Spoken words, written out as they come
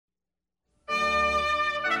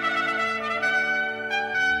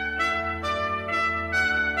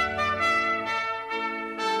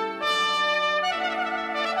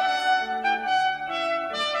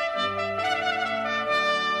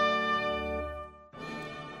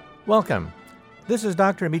Welcome. This is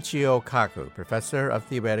Dr. Michio Kaku, Professor of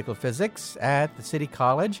Theoretical Physics at the City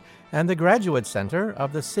College and the Graduate Center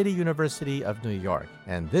of the City University of New York.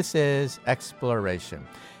 And this is Exploration.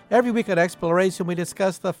 Every week at Exploration, we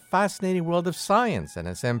discuss the fascinating world of science and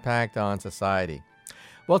its impact on society.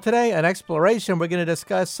 Well, today at Exploration, we're going to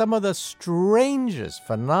discuss some of the strangest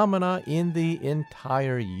phenomena in the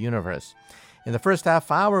entire universe. In the first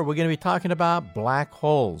half hour, we're going to be talking about black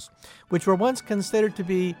holes, which were once considered to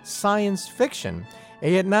be science fiction,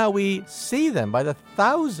 and yet now we see them by the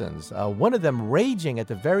thousands, one of them raging at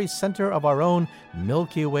the very center of our own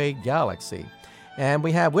Milky Way galaxy. And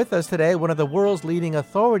we have with us today one of the world's leading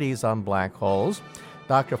authorities on black holes,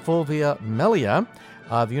 Dr. Fulvio Melia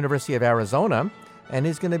of the University of Arizona, and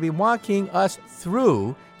he's going to be walking us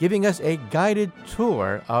through, giving us a guided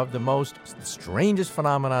tour of the most strangest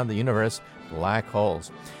phenomenon in the universe, black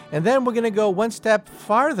holes. And then we're going to go one step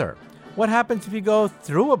farther. What happens if you go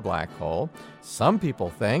through a black hole? Some people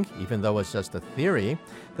think, even though it's just a theory,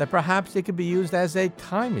 that perhaps it could be used as a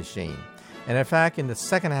time machine. And in fact, in the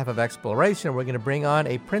second half of Exploration, we're going to bring on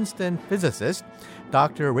a Princeton physicist,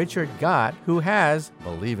 Dr. Richard Gott, who has,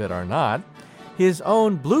 believe it or not, his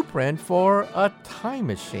own blueprint for a time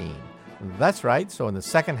machine. That's right. So in the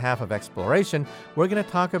second half of Exploration, we're going to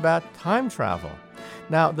talk about time travel.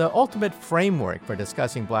 Now, the ultimate framework for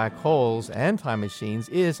discussing black holes and time machines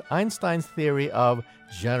is Einstein's theory of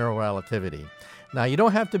general relativity. Now, you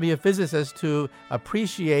don't have to be a physicist to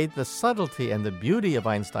appreciate the subtlety and the beauty of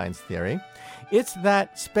Einstein's theory. It's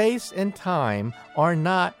that space and time are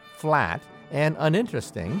not flat and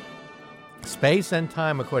uninteresting. Space and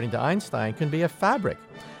time, according to Einstein, can be a fabric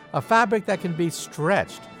that can be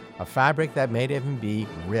stretched, a fabric that may even be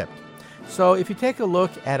ripped. So if you take a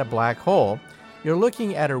look at a black hole, you're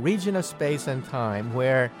looking at a region of space and time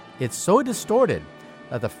where it's so distorted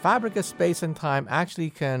that the fabric of space and time actually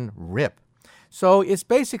can rip. So it's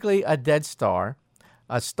basically a dead star,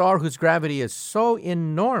 a star whose gravity is so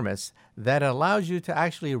enormous that it allows you to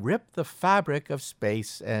actually rip the fabric of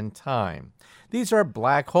space and time. These are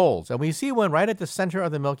black holes, and we see one right at the center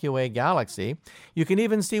of the Milky Way galaxy. You can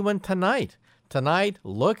even see one tonight. Tonight,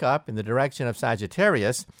 look up in the direction of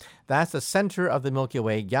Sagittarius. That's the center of the Milky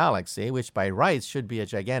Way galaxy, which by rights should be a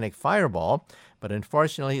gigantic fireball, but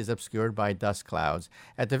unfortunately is obscured by dust clouds.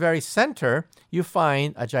 At the very center, you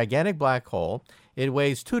find a gigantic black hole. It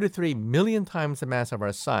weighs 2 to 3 million times the mass of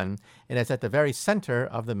our sun, and it's at the very center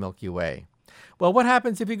of the Milky Way. Well, what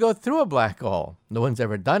happens if you go through a black hole? No one's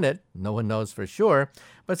ever done it. No one knows for sure.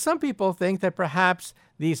 But some people think that perhaps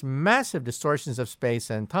these massive distortions of space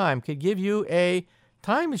and time could give you a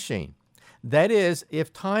time machine. That is,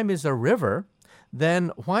 if time is a river,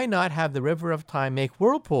 then why not have the river of time make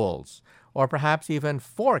whirlpools, or perhaps even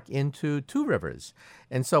fork into two rivers?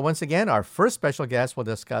 And so once again, our first special guest will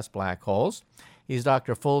discuss black holes. He's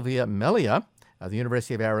Dr. Fulvio Melia of the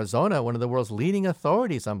University of Arizona, one of the world's leading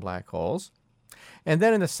authorities on black holes. And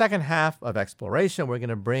then in the second half of Exploration, we're going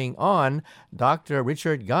to bring on Dr.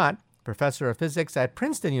 Richard Gott, Professor of Physics at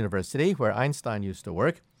Princeton University, where Einstein used to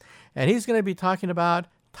work. And he's going to be talking about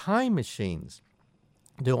time machines.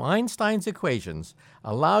 Do Einstein's equations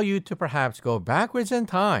allow you to perhaps go backwards in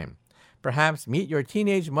time, perhaps meet your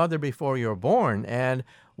teenage mother before you're born, and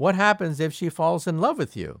what happens if she falls in love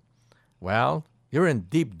with you? Well, you're in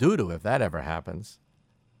deep doo-doo if that ever happens.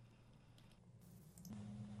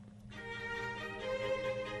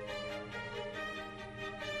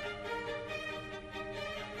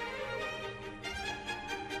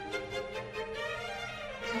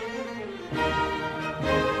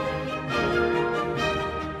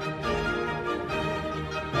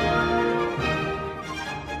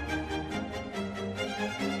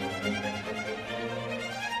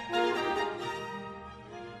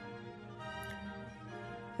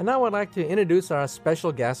 And now I'd like to introduce our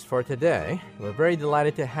special guest for today. We're very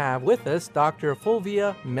delighted to have with us Dr.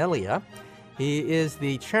 Fulvio Melia. He is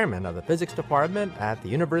the chairman of the physics department at the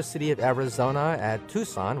University of Arizona at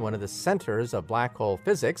Tucson, one of the centers of black hole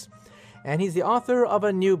physics. And he's the author of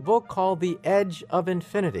a new book called The Edge of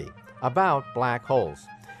Infinity, about black holes.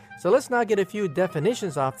 So let's now get a few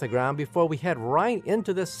definitions off the ground before we head right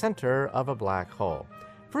into the center of a black hole.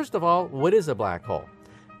 First of all, what is a black hole?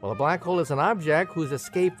 Well, a black hole is an object whose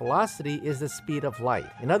escape velocity is the speed of light.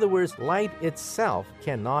 In other words, light itself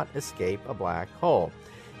cannot escape a black hole.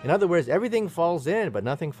 In other words, everything falls in, but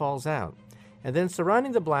nothing falls out. And then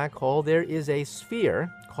surrounding the black hole, there is a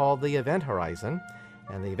sphere called the event horizon.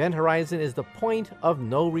 And the event horizon is the point of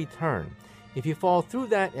no return. If you fall through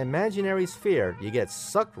that imaginary sphere, you get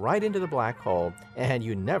sucked right into the black hole, and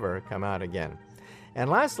you never come out again. And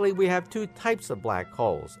lastly, we have two types of black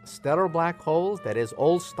holes. Stellar black holes, that is,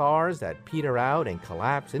 old stars that peter out and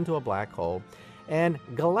collapse into a black hole, and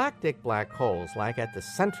galactic black holes, like at the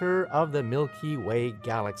center of the Milky Way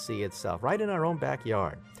galaxy itself, right in our own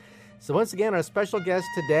backyard. So once again, our special guest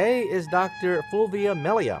today is Dr. Fulvio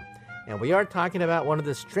Melia, and we are talking about one of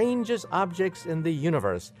the strangest objects in the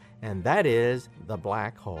universe, and that is the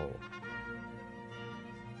black hole.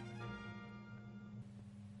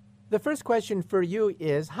 The first question for you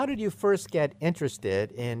is, how did you first get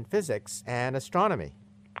interested in physics and astronomy?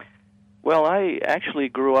 Well, I actually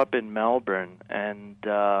grew up in Melbourne, and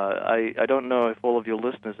I don't know if all of your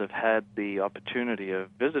listeners have had the opportunity of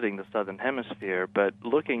visiting the Southern Hemisphere, but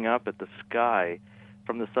looking up at the sky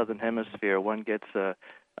from the Southern Hemisphere, one gets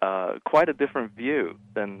quite a different view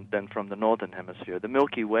than from the Northern Hemisphere. The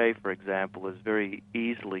Milky Way, for example, is very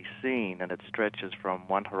easily seen, and it stretches from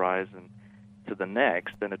one horizon to the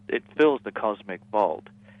next, and it fills the cosmic vault.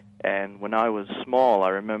 And when I was small, I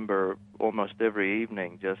remember almost every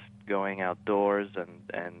evening just going outdoors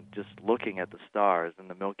and just looking at the stars in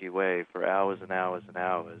the Milky Way for hours and hours and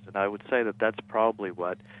hours. And I would say that that's probably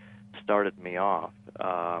what started me off.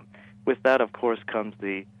 With that, of course, comes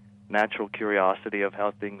the natural curiosity of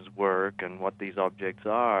how things work and what these objects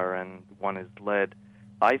are, and one is led,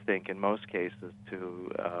 I think, in most cases,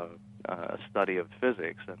 to a study of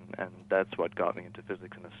physics, and that's what got me into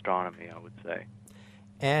physics and astronomy, I would say.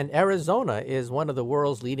 And Arizona is one of the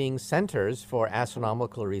world's leading centers for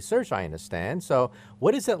astronomical research, I understand. So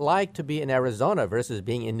what is it like to be in Arizona versus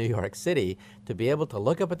being in New York City, to be able to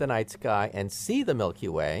look up at the night sky and see the Milky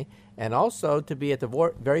Way, and also to be at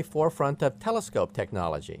the very forefront of telescope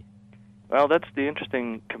technology? Well, that's the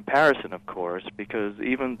interesting comparison, of course, because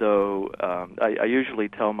even though I usually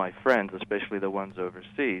tell my friends, especially the ones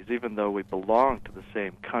overseas, even though we belong to the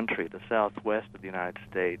same country, the southwest of the United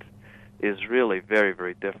States is really very,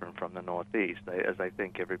 very different from the Northeast, as I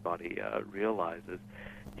think everybody realizes.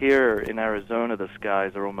 Here in Arizona, the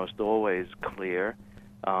skies are almost always clear.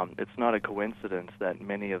 It's not a coincidence that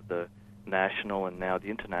many of the national and now the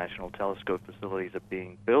international telescope facilities are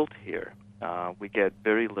being built here. We get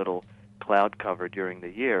very little cloud cover during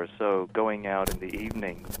the year, so going out in the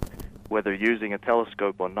evenings, whether using a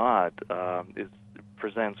telescope or not,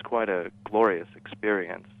 presents quite a glorious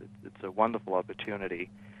experience. It's a wonderful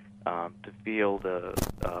opportunity to feel the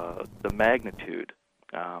magnitude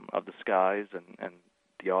of the skies and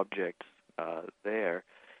the objects there.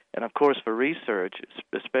 And of course, for research,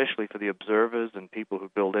 especially for the observers and people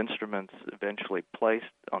who build instruments eventually placed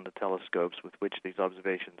on the telescopes with which these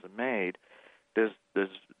observations are made,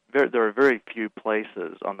 there are very few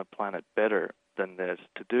places on the planet better than this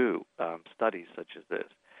to do studies such as this.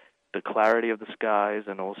 The clarity of the skies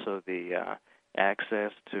and also the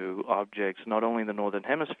access to objects not only in the Northern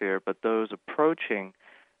Hemisphere, but those approaching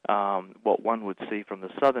what one would see from the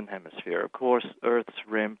Southern Hemisphere. Of course, Earth's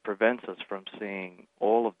rim prevents us from seeing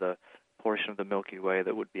all of the portion of the Milky Way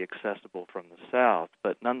that would be accessible from the south,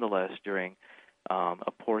 but nonetheless, during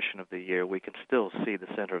a portion of the year, we can still see the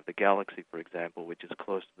center of the galaxy, for example, which is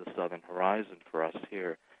close to the southern horizon for us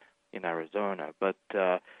here in Arizona. But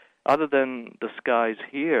other than the skies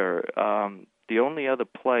here, the only other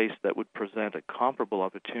place that would present a comparable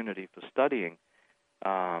opportunity for studying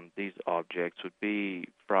these objects would be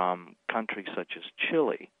from countries such as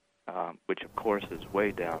Chile, which of course is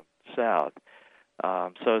way down south.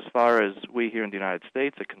 So as far as we here in the United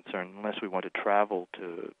States are concerned, unless we want to travel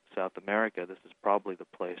to South America, this is probably the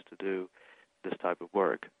place to do this type of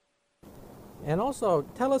work. And also,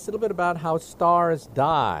 tell us a little bit about how stars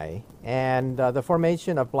die and the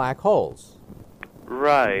formation of black holes.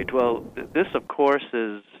 Right. Well, this, of course,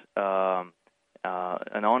 is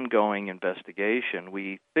an ongoing investigation.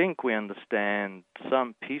 We think we understand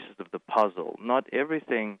some pieces of the puzzle. Not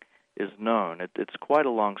everything is known. It's quite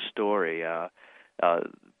a long story.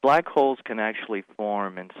 Black holes can actually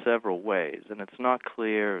form in several ways, and it's not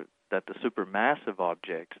clear that the supermassive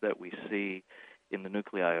objects that we see in the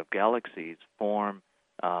nuclei of galaxies form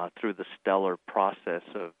through the stellar process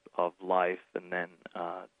of life and then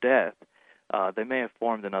death. They may have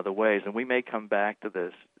formed in other ways, and we may come back to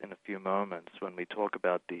this in a few moments when we talk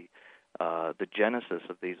about the genesis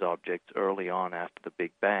of these objects early on after the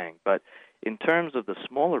Big Bang. But in terms of the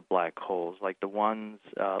smaller black holes, like the ones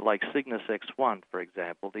like Cygnus X1, for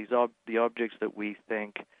example, the objects that we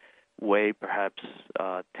think weigh perhaps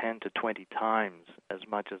 10 to 20 times as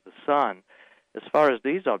much as the Sun, as far as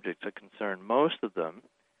these objects are concerned, most of them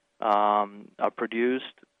are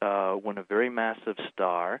produced when a very massive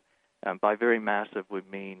star, and by very massive we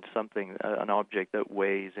mean an object that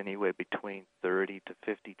weighs anywhere between 30 to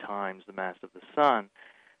 50 times the mass of the Sun,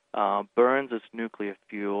 burns its nuclear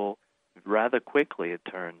fuel rather quickly, it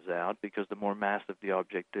turns out, because the more massive the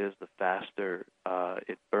object is, the faster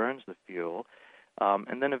it burns the fuel,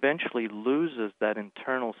 and then eventually loses that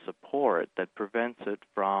internal support that prevents it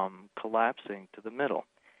from collapsing to the middle.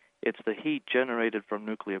 It's the heat generated from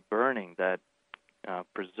nuclear burning that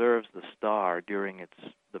preserves the star during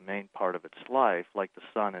the main part of its life, like the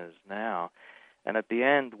sun is now. And at the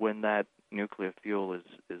end, when that nuclear fuel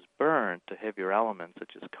is burned to heavier elements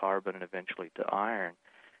such as carbon and eventually to iron,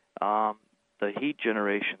 the heat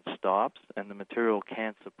generation stops and the material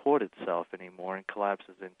can't support itself anymore and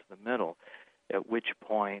collapses into the middle, at which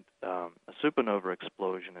point a supernova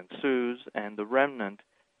explosion ensues, and the remnant,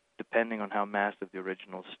 depending on how massive the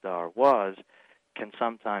original star was, can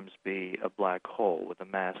sometimes be a black hole with a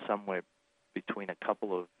mass somewhere between a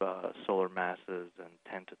couple of solar masses and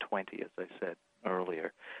 10 to 20, as I said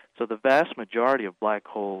earlier. So the vast majority of black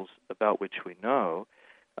holes about which we know,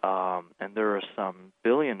 and there are some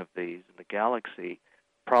billion of these in the galaxy,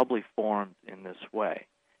 probably formed in this way.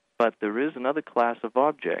 But there is another class of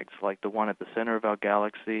objects, like the one at the center of our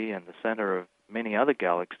galaxy and the center of many other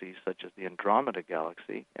galaxies, such as the Andromeda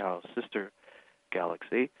galaxy, our sister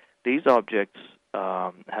galaxy. These objects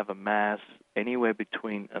have a mass anywhere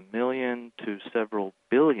between 1 million to several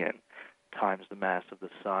billion times the mass of the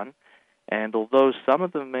Sun. And although some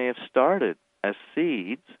of them may have started as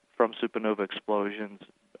seeds from supernova explosions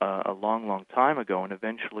a long, long time ago and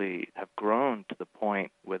eventually have grown to the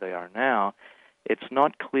point where they are now, it's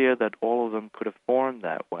not clear that all of them could have formed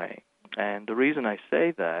that way. And the reason I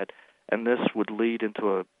say that, and this would lead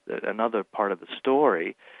into another part of the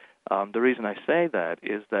story, the reason I say that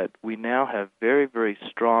is that we now have very, very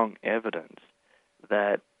strong evidence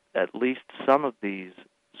that at least some of these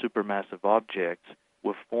supermassive objects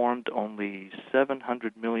were formed only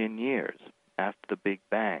 700 million years after the Big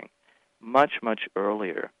Bang, much, much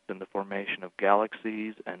earlier than the formation of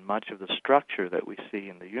galaxies and much of the structure that we see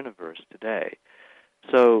in the universe today.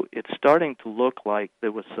 So it's starting to look like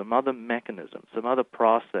there was some other mechanism, some other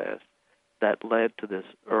process that led to this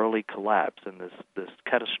early collapse and this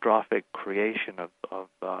catastrophic creation of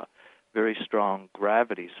very strong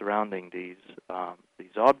gravity surrounding these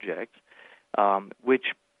objects, which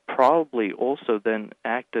probably also then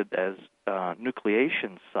acted as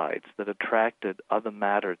nucleation sites that attracted other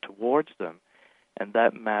matter towards them, and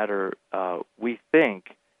that matter, we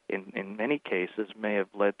think, in many cases, may have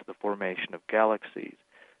led to the formation of galaxies.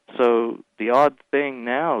 So the odd thing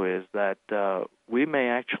now is that we may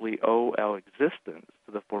actually owe our existence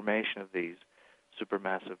to the formation of these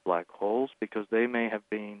supermassive black holes, because they may have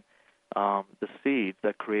been the seeds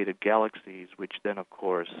that created galaxies, which then, of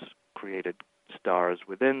course, created stars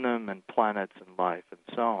within them and planets and life and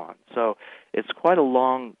so on. So it's quite a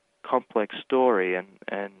long, complex story,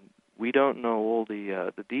 and we don't know all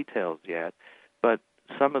the details yet, but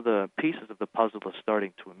some of the pieces of the puzzle are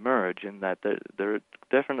starting to emerge in that there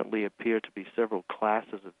definitely appear to be several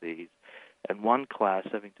classes of these, and one class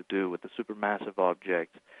having to do with the supermassive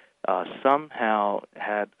objects somehow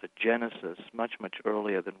had a genesis much, much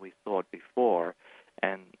earlier than we thought before,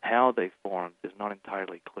 and how they formed is not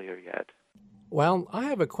entirely clear yet. Well, I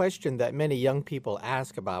have a question that many young people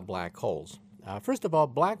ask about black holes. First of all,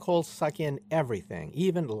 black holes suck in everything.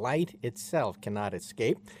 Even light itself cannot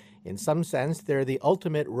escape. In some sense, they're the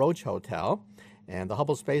ultimate roach hotel, and the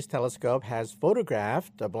Hubble Space Telescope has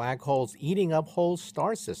photographed black holes eating up whole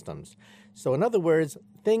star systems. So in other words,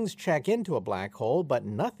 things check into a black hole, but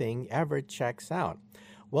nothing ever checks out.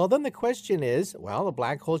 Well, then the question is, well, a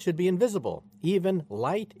black hole should be invisible. Even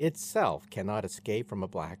light itself cannot escape from a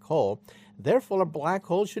black hole. Therefore, a black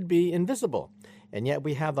hole should be invisible. And yet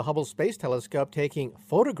we have the Hubble Space Telescope taking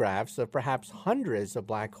photographs of perhaps hundreds of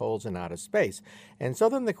black holes in outer space. And so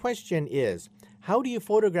then the question is, how do you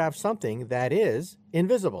photograph something that is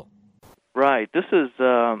invisible? Right. This is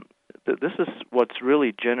what's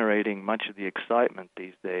really generating much of the excitement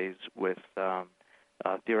these days with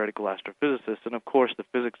theoretical astrophysicists and, of course, the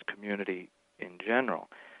physics community in general.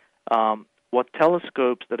 What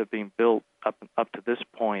telescopes that have been built up to this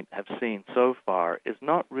point have seen so far is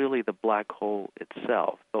not really the black hole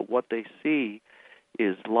itself, but what they see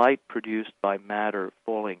is light produced by matter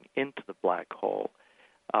falling into the black hole.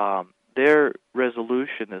 Their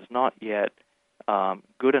resolution is not yet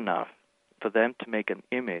good enough for them to make an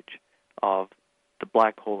image of the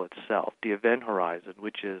black hole itself, the event horizon,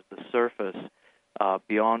 which is the surface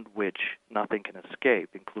beyond which nothing can escape,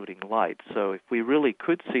 including light. So if we really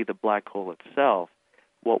could see the black hole itself,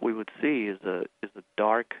 what we would see is a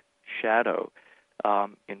dark shadow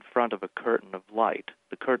in front of a curtain of light.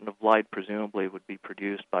 The curtain of light presumably would be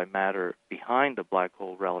produced by matter behind the black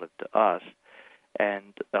hole relative to us,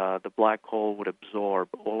 and the black hole would absorb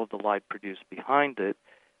all of the light produced behind it,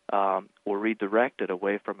 or redirect it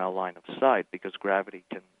away from our line of sight, because gravity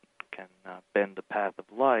can bend the path of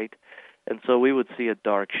light, and so we would see a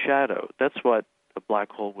dark shadow. That's what a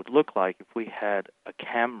black hole would look like if we had a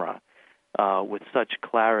camera with such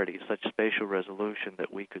clarity, such spatial resolution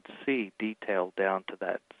that we could see detail down to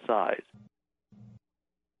that size.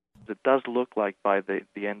 It does look like by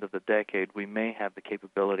the end of the decade we may have the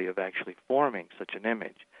capability of actually forming such an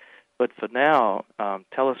image. But for now,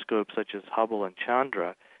 telescopes such as Hubble and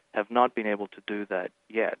Chandra have not been able to do that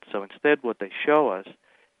yet. So instead what they show us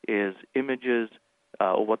is images,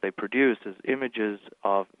 or what they produce is images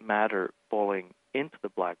of matter falling into the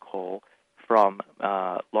black hole from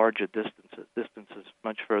larger distances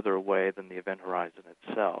much further away than the event horizon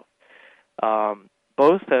itself.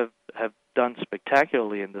 Both have done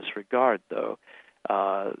spectacularly in this regard, though.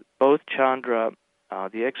 Both Chandra,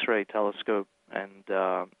 the X-ray telescope, and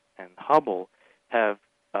Hubble have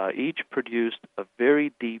each produced a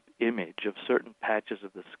very deep image of certain patches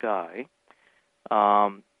of the sky.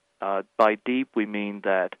 By deep, we mean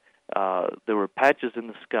that there were patches in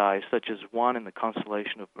the sky, such as one in the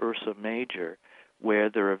constellation of Ursa Major, where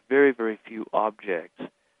there are very, very few objects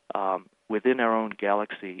within our own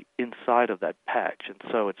galaxy inside of that patch, and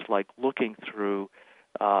so it's like looking through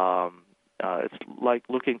a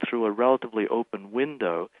relatively open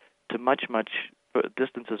window to much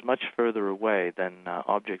distances much further away than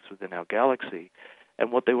objects within our galaxy.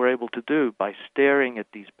 And what they were able to do by staring at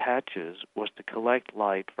these patches was to collect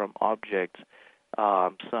light from objects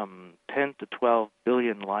some 10 to 12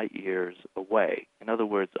 billion light years away. In other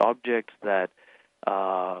words, objects that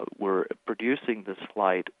were producing this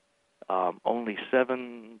light only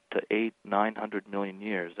 7 to 8, 900 million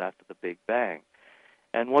years after the Big Bang.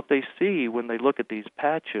 And what they see when they look at these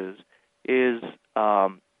patches is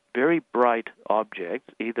very bright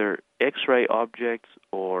objects, either X-ray objects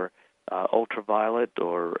or ultraviolet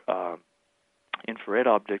or infrared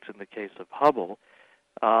objects in the case of Hubble,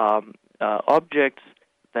 objects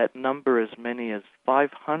that number as many as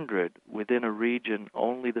 500 within a region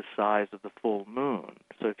only the size of the full moon.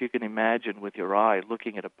 So if you can imagine with your eye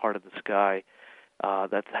looking at a part of the sky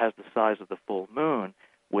that has the size of the full moon,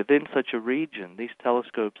 within such a region, these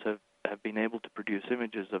telescopes have been able to produce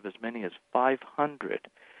images of as many as 500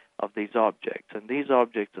 of these objects. And these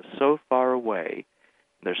objects are so far away,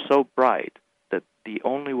 they're so bright, that the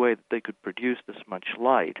only way that they could produce this much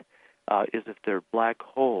light is if they're black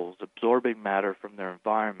holes absorbing matter from their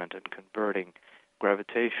environment and converting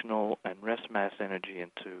gravitational and rest mass energy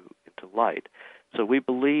into light. So we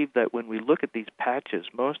believe that when we look at these patches,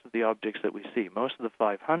 most of the objects that we see, most of the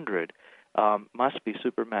 500, must be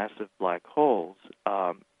supermassive black holes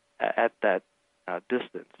at that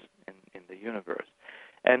distance in the universe.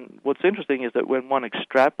 And what's interesting is that when one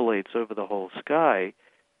extrapolates over the whole sky,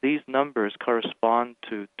 these numbers correspond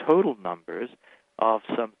to total numbers of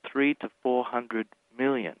some 300 to 400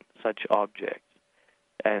 million such objects.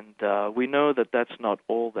 And we know that that's not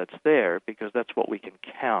all that's there, because that's what we can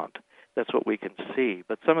count, that's what we can see.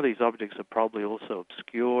 But some of these objects are probably also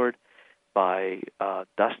obscured by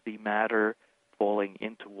dusty matter falling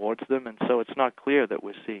in towards them, and so it's not clear that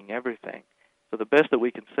we're seeing everything. So the best that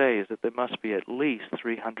we can say is that there must be at least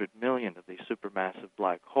 300 million of these supermassive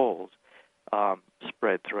black holes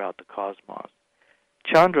spread throughout the cosmos.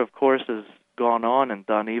 Chandra, of course, has gone on and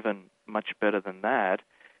done even much better than that.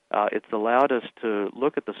 It's allowed us to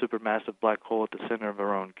look at the supermassive black hole at the center of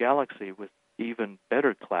our own galaxy with even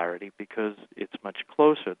better clarity, because it's much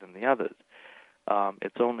closer than the others.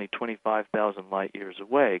 It's only 25,000 light years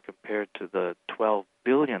away compared to the 12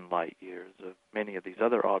 billion light years of many of these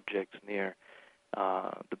other objects near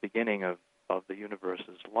the beginning of the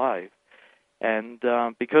universe's life. And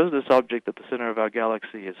because this object at the center of our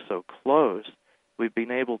galaxy is so close, we've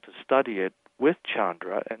been able to study it with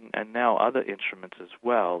Chandra and now other instruments as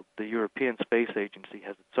well. The European Space Agency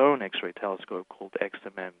has its own X-ray telescope called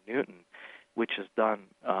XMM Newton, which has done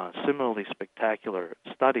similarly spectacular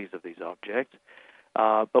studies of these objects.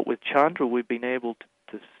 But with Chandra, we've been able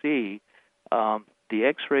to see the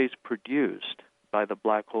X-rays produced by the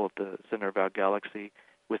black hole at the center of our galaxy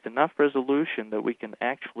with enough resolution that we can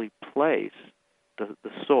actually place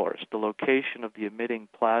the source, the location of the emitting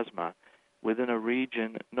plasma, within a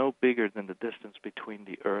region no bigger than the distance between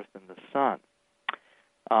the Earth and the Sun.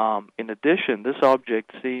 In addition, this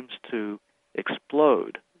object seems to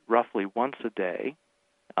explode roughly once a day,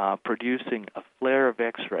 producing a flare of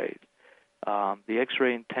X-rays. The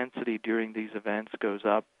X-ray intensity during these events goes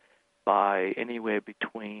up by anywhere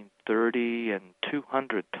between 30 and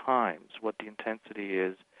 200 times what the intensity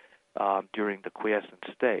is during the quiescent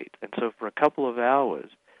state. And so for a couple of hours,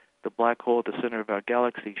 the black hole at the center of our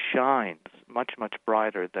galaxy shines much, much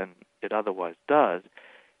brighter than it otherwise does.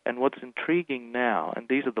 And what's intriguing now, and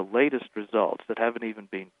these are the latest results that haven't even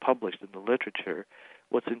been published in the literature,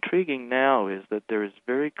 what's intriguing now is that there is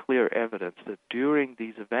very clear evidence that during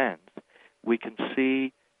these events, we can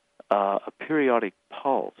see a periodic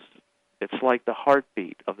pulse. It's like the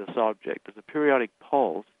heartbeat of this object. There's a periodic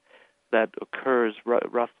pulse that occurs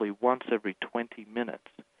roughly once every 20 minutes.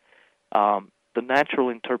 The natural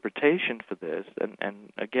interpretation for this,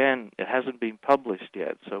 and again, it hasn't been published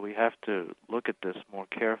yet, so we have to look at this more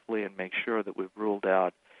carefully and make sure that we've ruled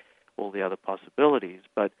out all the other possibilities.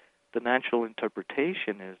 But the natural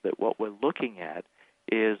interpretation is that what we're looking at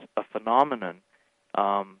is a phenomenon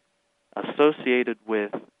associated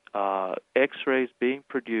with X-rays being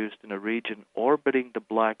produced in a region orbiting the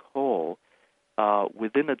black hole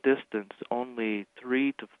within a distance only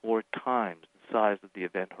 3 to 4 times the size of the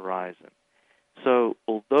event horizon. So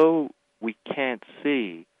although we can't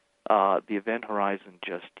see the event horizon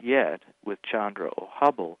just yet with Chandra or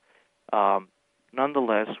Hubble,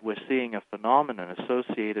 nonetheless, we're seeing a phenomenon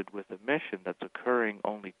associated with a mission that's occurring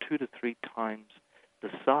only 2 to 3 times the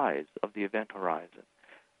size of the event horizon.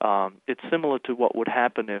 It's similar to what would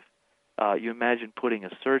happen if you imagine putting a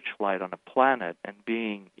searchlight on a planet and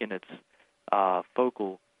being in its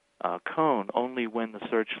focal cone only when the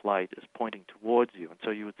searchlight is pointing towards you. And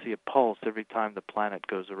so you would see a pulse every time the planet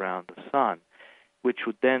goes around the sun, which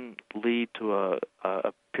would then lead to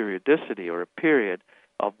a periodicity or a period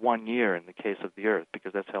of 1 year in the case of the Earth,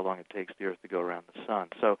 because that's how long it takes the Earth to go around the sun.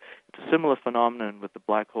 So it's a similar phenomenon with the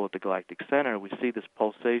black hole at the galactic center. We see this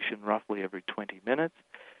pulsation roughly every 20 minutes,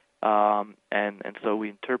 and so we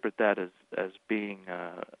interpret that as being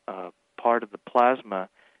part of the plasma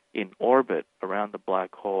in orbit around the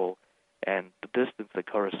black hole, and the distance that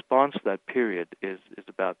corresponds to that period is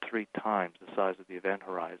about 3 times the size of the event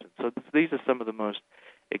horizon. So these are some of the most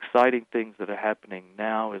exciting things that are happening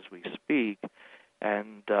now as we speak,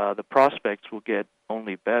 and the prospects will get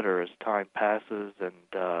only better as time passes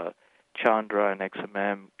and Chandra and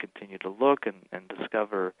XMM continue to look and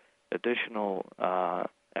discover additional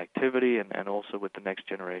activity, and also with the next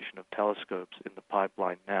generation of telescopes in the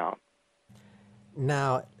pipeline now.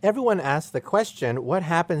 Now, everyone asks the question, what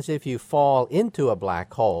happens if you fall into a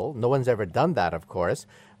black hole? No one's ever done that, of course.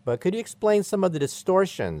 But could you explain some of the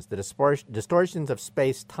distortions of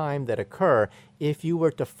space-time that occur if you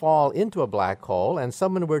were to fall into a black hole and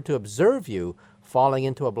someone were to observe you falling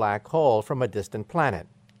into a black hole from a distant planet?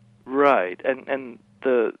 Right. And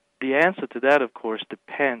the answer to that, of course,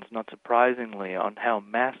 depends, not surprisingly, on how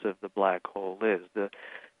massive the black hole is.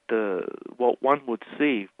 What one would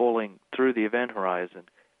see falling through the event horizon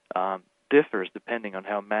differs depending on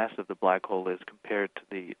how massive the black hole is compared to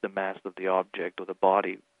the mass of the object or the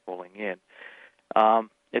body falling in.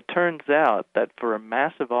 It turns out that for a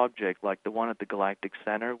massive object like the one at the galactic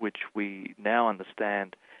center, which we now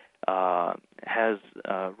understand has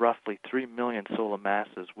roughly 3 million solar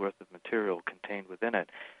masses worth of material contained within it,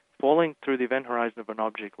 falling through the event horizon of an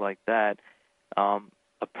object like that,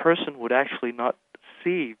 a person would actually not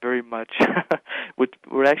see very much,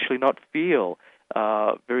 would actually not feel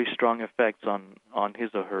very strong effects on his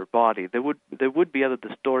or her body. There would be other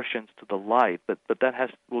distortions to the light, but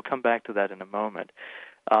we'll come back to that in a moment.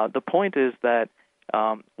 The point is that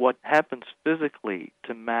what happens physically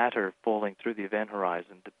to matter falling through the event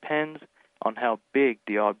horizon depends on how big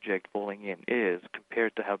the object falling in is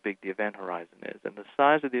compared to how big the event horizon is. And the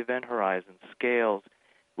size of the event horizon scales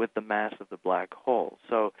with the mass of the black hole.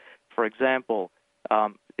 So, for example,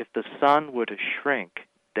 if the sun were to shrink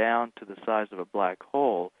down to the size of a black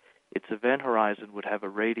hole, its event horizon would have a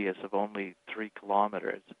radius of only 3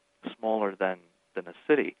 kilometers, smaller than a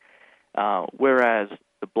city. Whereas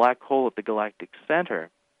the black hole at the galactic center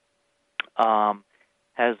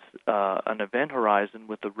has an event horizon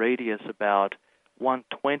with a radius about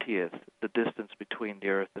 1/20th the distance between the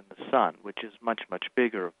Earth and the Sun, which is much, much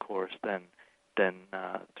bigger, of course, than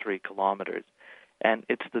 3 kilometers. And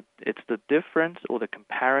it's the difference or the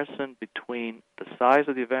comparison between the size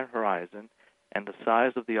of the event horizon and the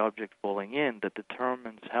size of the object falling in that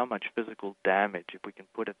determines how much physical damage, if we can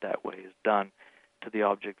put it that way, is done to the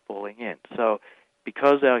object falling in. So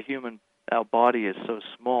because our body is so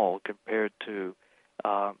small compared to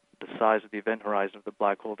the size of the event horizon of the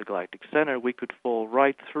black hole at the galactic center, we could fall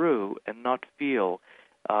right through and not feel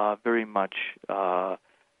very much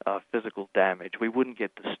physical damage. We wouldn't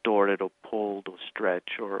get distorted or pulled or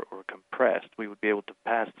stretched or compressed. We would be able to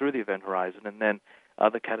pass through the event horizon and then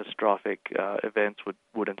other catastrophic events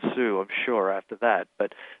would ensue, I'm sure, after that.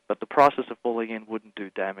 But the process of falling in wouldn't do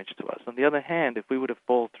damage to us. On the other hand, if we were to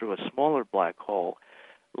fall through a smaller black hole,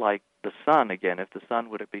 like the sun, again, if the sun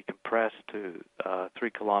were to be compressed to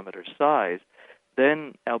 3-kilometer size,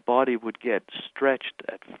 then our body would get stretched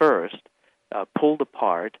at first, pulled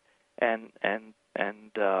apart, and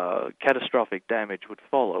catastrophic damage would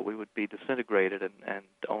follow. We would be disintegrated, and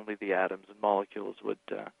only the atoms and molecules would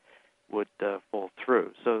fall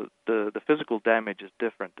through. So the physical damage is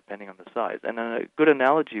different depending on the size. And a good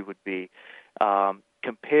analogy would be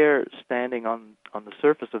compare standing on the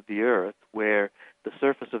surface of the Earth, where the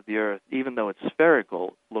surface of the Earth, even though it's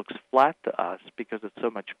spherical, looks flat to us because it's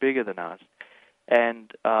so much bigger than us,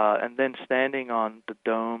 and then standing on the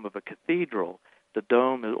dome of a cathedral. The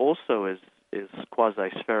dome also is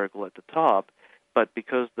quasi-spherical at the top, but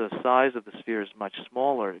because the size of the sphere is much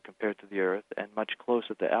smaller compared to the Earth and much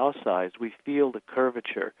closer to our size, we feel the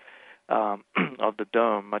curvature of the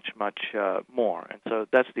dome much more. And so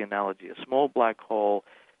that's the analogy. A small black hole,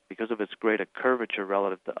 because of its greater curvature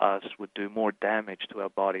relative to us, would do more damage to our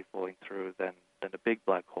body falling through than a big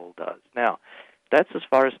black hole does. Now, that's as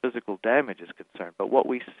far as physical damage is concerned. But what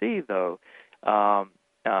we see, though,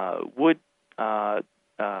 would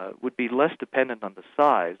be less dependent on the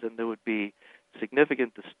size, and there would be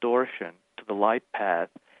significant distortion to the light path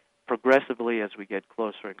progressively as we get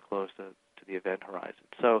closer and closer to the event horizon.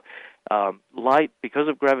 So light, because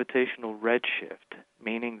of gravitational redshift,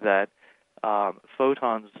 meaning that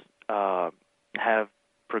photons have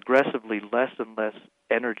progressively less and less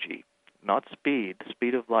energy, not speed. The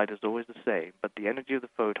speed of light is always the same, but the energy of the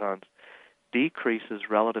photons decreases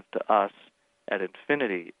relative to us at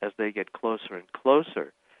infinity as they get closer and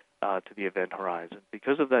closer to the event horizon.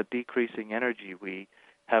 Because of that decreasing energy, we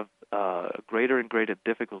have greater and greater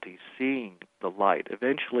difficulty seeing the light.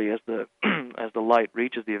 Eventually, as the light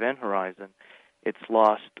reaches the event horizon, it's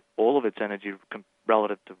lost all of its energy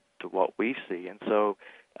relative to what we see, and so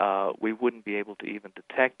we wouldn't be able to even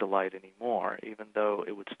detect the light anymore, even though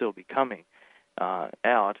it would still be coming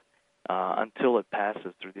out until it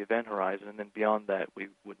passes through the event horizon, and then beyond that, we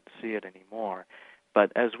wouldn't see it anymore.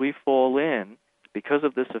 But as we fall in, because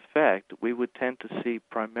of this effect, we would tend to see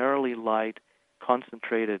primarily light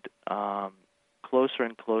concentrated closer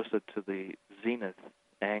and closer to the zenith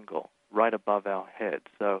angle, right above our head.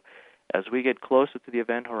 So as we get closer to the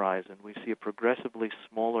event horizon, we see a progressively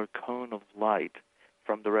smaller cone of light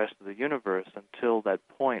from the rest of the universe until that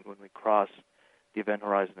point when we cross the event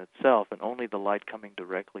horizon itself, and only the light coming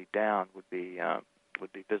directly down would be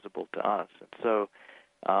visible to us. And so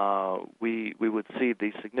we would see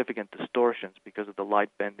these significant distortions because of the light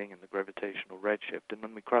bending and the gravitational redshift. And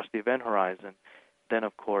when we cross the event horizon, then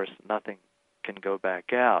of course nothing can go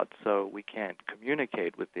back out, so we can't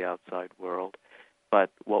communicate with the outside world.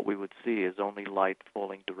 But what we would see is only light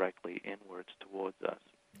falling directly inwards towards us.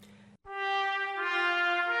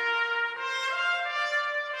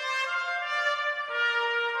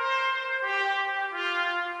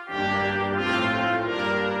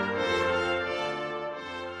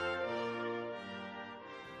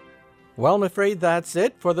 Well, I'm afraid that's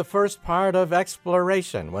it for the first part of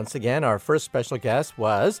Exploration. Once again, our first special guest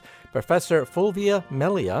was Professor Fulvio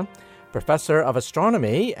Melia, Professor of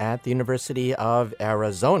Astronomy at the University of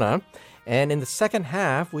Arizona. And in the second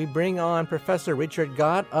half, we bring on Professor Richard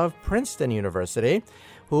Gott of Princeton University,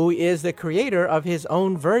 who is the creator of his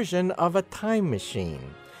own version of a time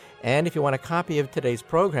machine. And if you want a copy of today's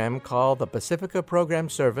program, call the Pacifica Program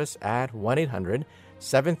Service at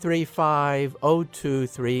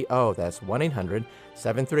 1-800-735-0230. That's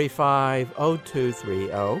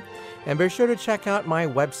 1-800-735-0230. And be sure to check out my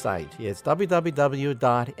website. It's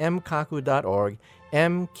www.mkaku.org,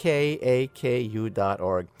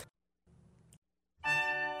 mkaku.org.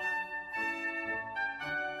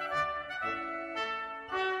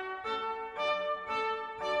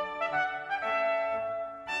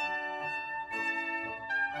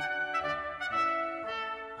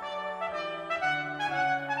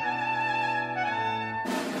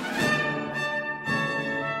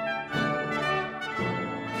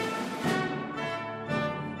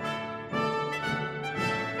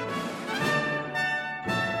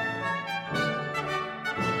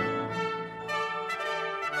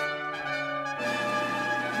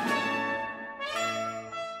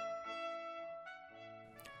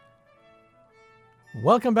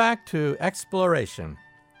 Welcome back to Exploration.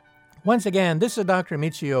 Once again, this is Dr.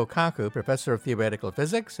 Michio Kaku, Professor of Theoretical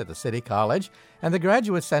Physics at the City College and the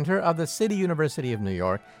Graduate Center of the City University of New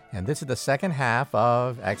York, and this is the second half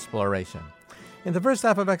of Exploration. In the first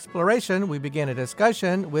half of Exploration, we begin a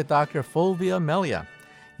discussion with Dr. Fulvio Melia.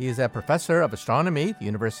 He is a professor of astronomy at the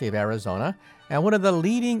University of Arizona and one of the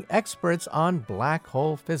leading experts on black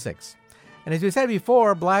hole physics. And as we said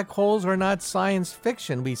before, black holes are not science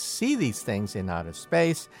fiction. We see these things in outer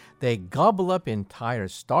space. They gobble up entire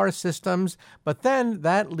star systems, but then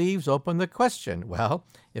that leaves open the question, well,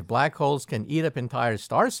 if black holes can eat up entire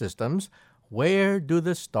star systems, where do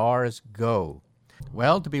the stars go?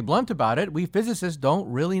 Well, to be blunt about it, we physicists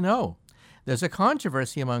don't really know. There's a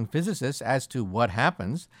controversy among physicists as to what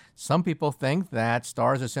happens. Some people think that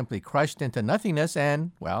stars are simply crushed into nothingness and,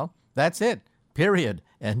 well, that's it. Period.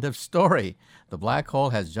 End of story. The black hole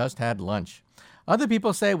has just had lunch. Other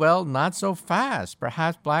people say, well, not so fast.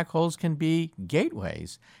 Perhaps black holes can be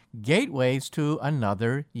gateways to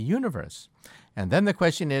another universe. And then the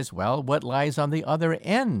question is, well, what lies on the other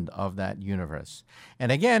end of that universe?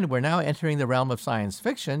 And again, we're now entering the realm of science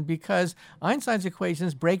fiction because Einstein's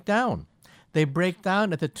equations break down. They break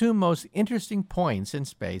down at the two most interesting points in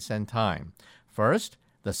space and time. First,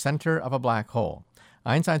 the center of a black hole.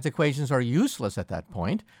 Einstein's equations are useless at that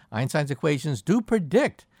point. Einstein's equations do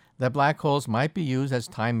predict that black holes might be used as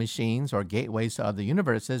time machines or gateways to other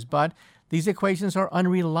universes, but these equations are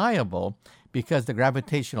unreliable because the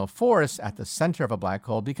gravitational force at the center of a black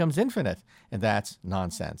hole becomes infinite, and that's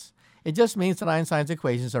nonsense. It just means that Einstein's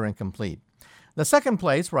equations are incomplete. The second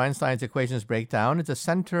place where Einstein's equations break down is the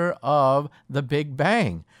center of the Big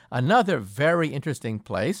Bang, another very interesting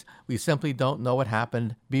place. We simply don't know what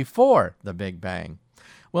happened before the Big Bang.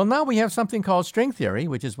 Well, now we have something called string theory,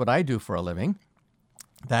 which is what I do for a living.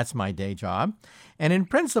 That's my day job. And in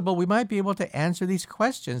principle, we might be able to answer these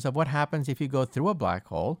questions of what happens if you go through a black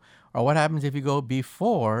hole or what happens if you go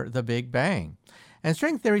before the Big Bang. And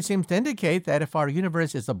string theory seems to indicate that if our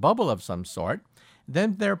universe is a bubble of some sort,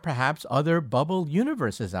 then there are perhaps other bubble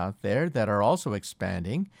universes out there that are also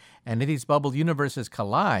expanding. And if these bubble universes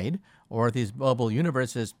collide, or if these bubble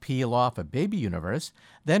universes peel off a baby universe,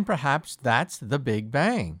 then perhaps that's the Big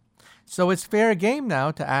Bang. So it's fair game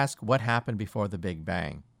now to ask what happened before the Big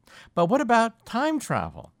Bang. But what about time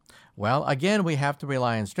travel? Well, again, we have to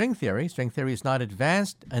rely on string theory. String theory is not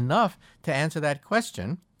advanced enough to answer that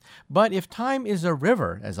question. But if time is a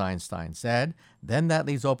river, as Einstein said, then that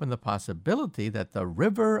leaves open the possibility that the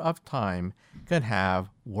river of time could have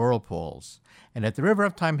whirlpools. And if the river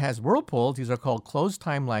of time has whirlpools, these are called closed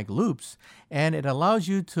time-like loops, and it allows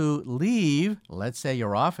you to leave, let's say,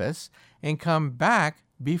 your office, and come back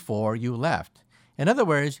before you left. In other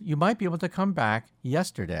words, you might be able to come back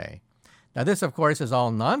yesterday. Now, this, of course, is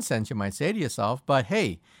all nonsense, you might say to yourself, but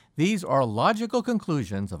hey, these are logical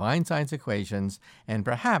conclusions of Einstein's equations and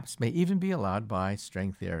perhaps may even be allowed by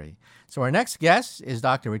string theory. So our next guest is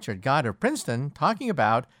Dr. Richard Gott of Princeton talking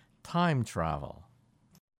about time travel.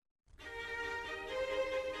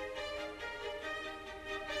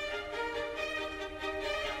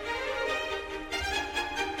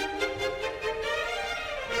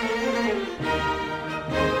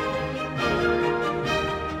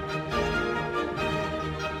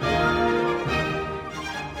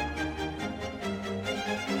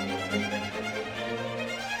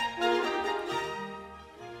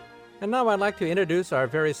 And now I'd like to introduce our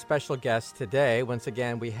very special guest today. Once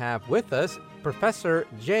again, we have with us Professor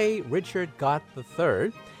J. Richard Gott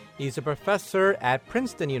III. He's a professor at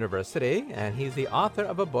Princeton University, and he's the author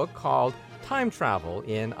of a book called Time Travel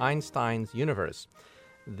in Einstein's Universe: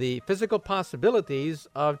 The Physical Possibilities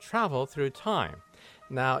of Travel Through Time.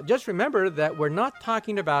 Now, just remember that we're not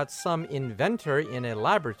talking about some inventor in a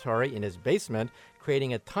laboratory in his basement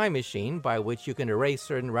creating a time machine by which you can erase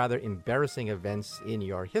certain rather embarrassing events in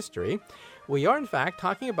your history. We are, in fact,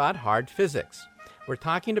 talking about hard physics. We're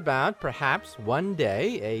talking about perhaps one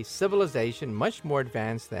day a civilization much more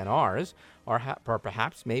advanced than ours, or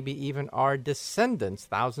perhaps maybe even our descendants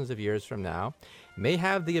thousands of years from now, may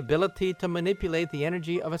have the ability to manipulate the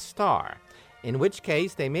energy of a star, in which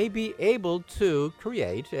case they may be able to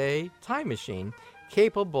create a time machine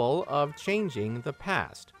capable of changing the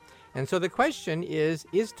past. And so the question is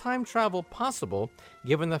time travel possible,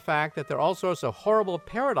 given the fact that there are all sorts of horrible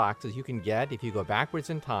paradoxes you can get if you go backwards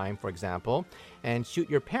in time, for example, and shoot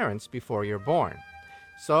your parents before you're born?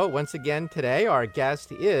 So once again today, our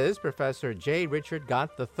guest is Professor J. Richard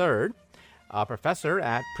Gott III, a professor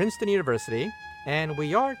at Princeton University, and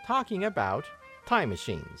we are talking about time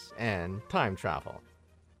machines and time travel.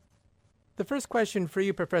 The first question for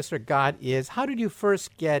you, Professor Gott, is how did you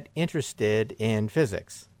first get interested in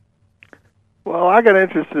physics? Well, I got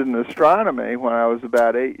interested in astronomy when I was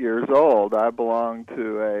about 8 years old. I belonged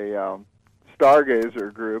to a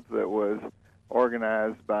stargazer group that was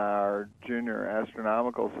organized by our Junior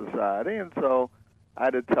Astronomical Society, and so I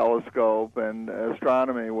had a telescope, and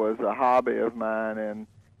astronomy was a hobby of mine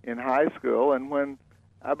in high school. And when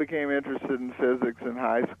I became interested in physics in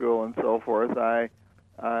high school and so forth, I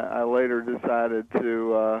later decided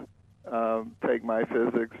to take my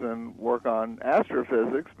physics and work on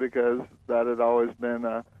astrophysics because that had always been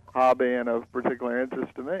a hobby and of particular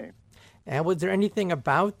interest to me. And was there anything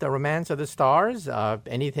about the romance of the stars,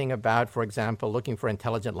 anything about, for example, looking for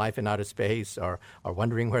intelligent life in outer space or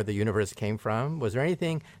wondering where the universe came from? Was there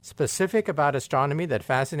anything specific about astronomy that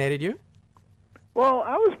fascinated you? Well,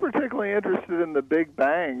 I was particularly interested in the Big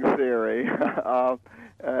Bang theory.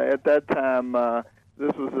 At that time,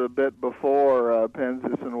 this was a bit before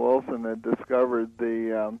Penzias and Wilson had discovered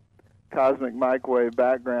the cosmic microwave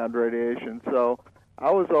background radiation. So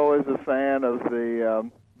I was always a fan of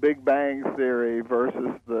the Big Bang theory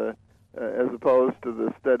versus as opposed to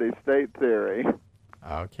the steady state theory.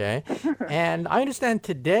 Okay. And I understand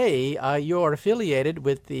today you're affiliated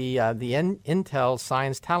with the Intel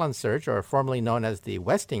Science Talent Search, or formerly known as the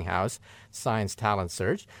Westinghouse Science Talent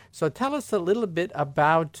Search. So tell us a little bit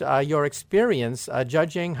about your experience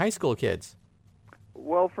judging high school kids.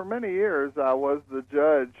 Well, for many years, I was the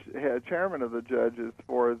judge, chairman of the judges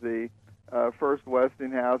for the first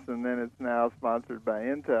Westinghouse, and then it's now sponsored by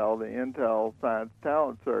Intel, the Intel Science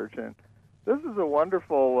Talent Search. And this is a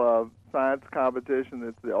wonderful science competition.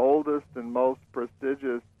 It's the oldest and most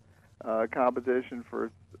prestigious competition for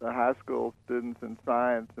high school students in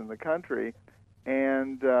science in the country.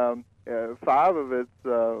 And 5 of its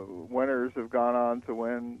winners have gone on to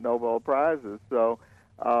win Nobel Prizes. So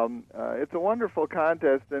it's a wonderful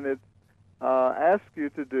contest, and it asks you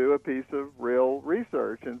to do a piece of real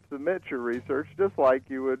research and submit your research just like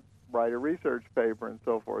you would write a research paper and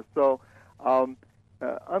so forth. So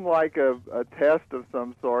unlike a test of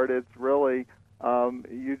some sort, it's really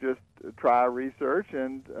you just try research,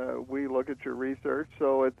 and we look at your research.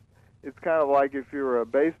 So it's kind of like if you were a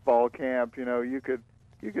baseball camp, you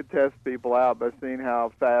could test people out by seeing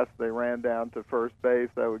how fast they ran down to first base.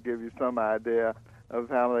 That would give you some idea of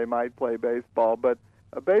how they might play baseball. But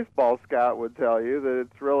a baseball scout would tell you that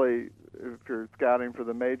it's really, if you're scouting for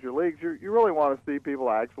the major leagues, you really want to see people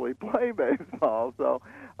actually play baseball. So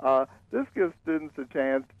this gives students a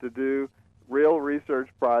chance to do real research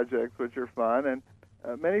projects, which are fun.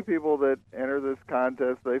 And many people that enter this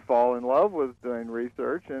contest, they fall in love with doing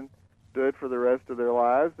research and do it for the rest of their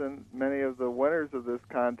lives. And many of the winners of this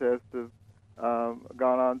contest have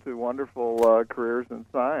gone on to wonderful careers in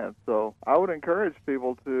science. So I would encourage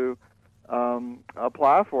people to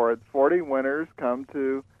apply for it. 40 winners come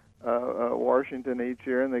to Washington each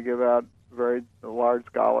year, and they give out very large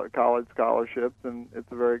college scholarships, and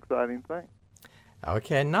it's a very exciting thing.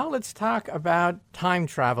 Okay, now let's talk about time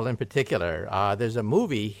travel in particular. There's a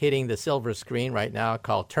movie hitting the silver screen right now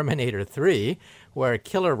called Terminator 3, where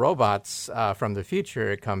killer robots from the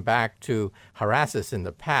future come back to harass us in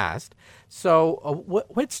the past. So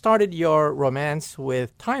what started your romance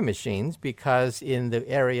with time machines? Because in the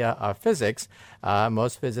area of physics,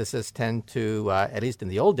 most physicists tend to, at least in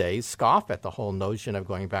the old days, scoff at the whole notion of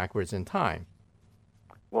going backwards in time.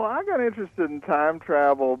 Well, I got interested in time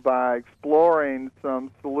travel by exploring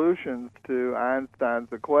some solutions to Einstein's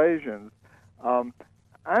equations.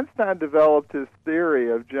 Einstein developed his theory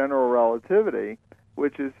of general relativity,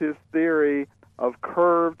 which is his theory of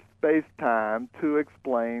curved space-time to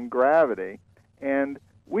explain gravity. And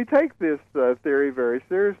we take this theory very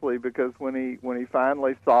seriously because when he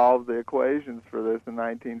finally solved the equations for this in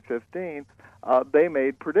 1915, they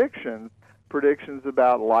made predictions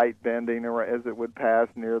about light bending as it would pass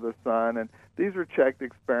near the sun, and these were checked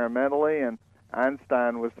experimentally, and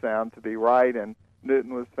Einstein was found to be right and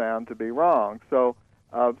Newton was found to be wrong. So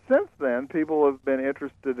since then, people have been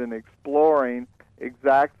interested in exploring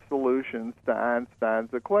exact solutions to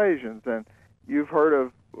Einstein's equations, and you've heard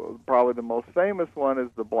of probably the most famous one is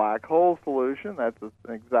the black hole solution. That's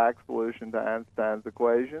an exact solution to Einstein's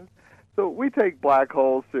equations. So we take black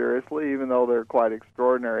holes seriously, even though they're quite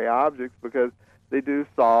extraordinary objects, because they do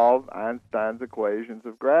solve Einstein's equations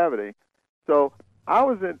of gravity. So I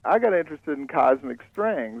got interested in cosmic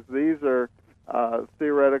strings. These are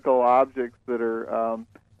theoretical objects that are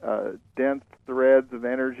dense threads of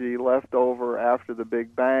energy left over after the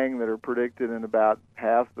Big Bang that are predicted in about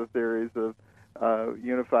half the theories of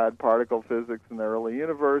unified particle physics in the early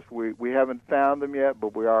universe. We haven't found them yet,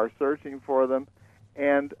 but we are searching for them.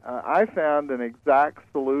 And I found an exact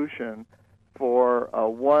solution for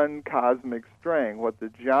one cosmic string, what the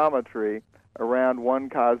geometry around one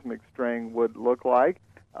cosmic string would look like.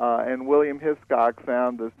 And William Hiscock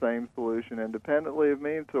found the same solution independently of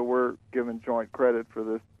me, and so we're given joint credit for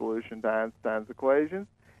this solution to Einstein's equations.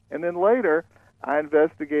 And then later, I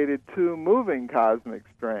investigated two moving cosmic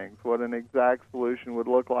strings, what an exact solution would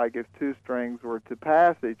look like if two strings were to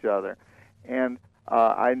pass each other. And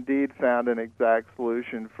I indeed found an exact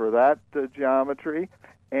solution for that geometry.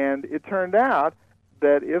 And it turned out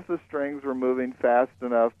that if the strings were moving fast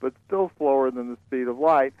enough, but still slower than the speed of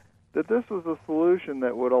light, that this was a solution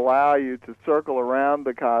that would allow you to circle around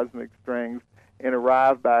the cosmic strings and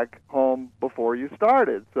arrive back home before you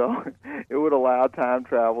started. So it would allow time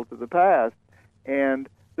travel to the past. And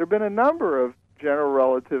there have been a number of general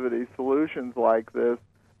relativity solutions like this.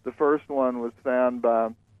 The first one was found by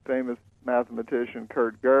famous mathematician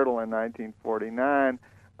Kurt Gödel in 1949,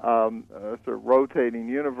 a sort of rotating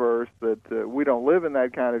universe that we don't live in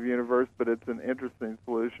that kind of universe, but it's an interesting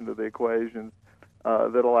solution to the equations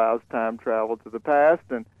that allows time travel to the past.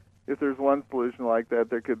 And if there's one solution like that,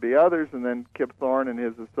 there could be others. And then Kip Thorne and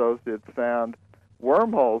his associates found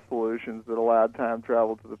wormhole solutions that allowed time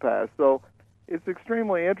travel to the past. So it's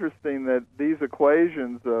extremely interesting that these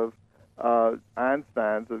equations of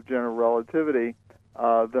Einstein's of general relativity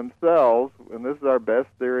themselves, and this is our best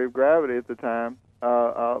theory of gravity at the time,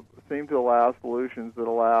 seem to allow solutions that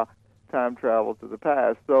allow time travel to the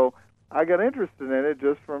past. So I got interested in it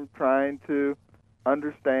just from trying to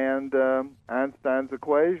understand Einstein's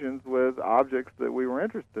equations with objects that we were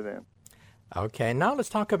interested in. Okay, now let's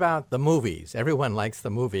talk about the movies. Everyone likes the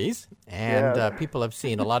movies, and Yes. People have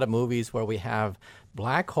seen a lot of movies where we have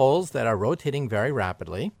black holes that are rotating very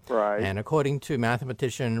rapidly. Right. And according to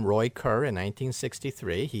mathematician Roy Kerr in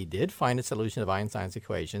 1963, he did find a solution of Einstein's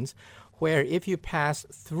equations where if you pass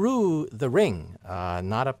through the ring,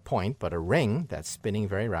 not a point, but a ring that's spinning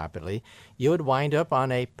very rapidly, you would wind up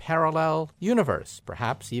on a parallel universe,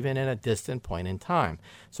 perhaps even in a distant point in time.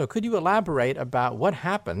 So could you elaborate about what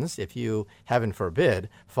happens if you, heaven forbid,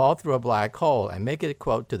 fall through a black hole and make it,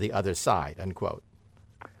 quote, to the other side, unquote?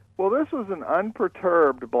 Well, this was an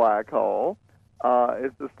unperturbed black hole.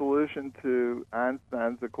 It's the solution to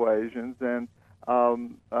Einstein's equations, and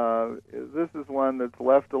this is one that's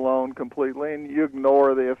left alone completely, and you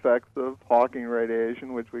ignore the effects of Hawking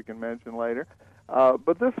radiation, which we can mention later.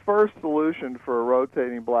 But this first solution for a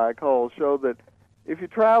rotating black hole showed that if you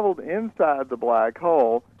traveled inside the black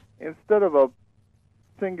hole, instead of a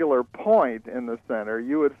singular point in the center,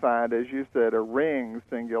 you would find, as you said, a ring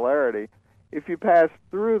singularity. If you passed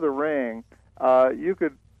through the ring, you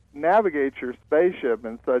could navigate your spaceship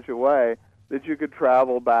in such a way that you could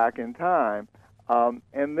travel back in time.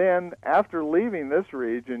 And then after leaving this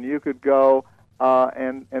region, you could go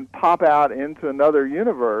and pop out into another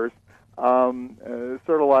universe,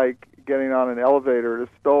 sort of like getting on an elevator at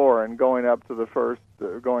a store and going up to the first,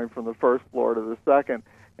 going from the first floor to the second,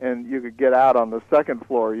 and you could get out on the second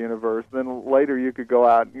floor universe. Then later you could go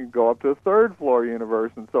out and go up to a third floor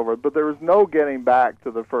universe and so forth. But there was no getting back to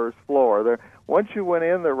the first floor. Once you went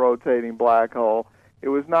in the rotating black hole, it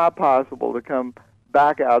was not possible to come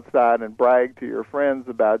back outside and brag to your friends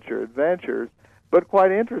about your adventures. But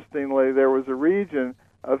quite interestingly, there was a region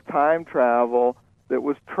of time travel that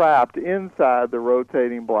was trapped inside the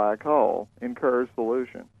rotating black hole in Kerr's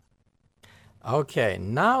solution. Okay,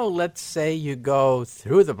 now let's say you go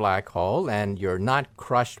through the black hole and you're not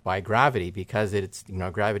crushed by gravity because it's,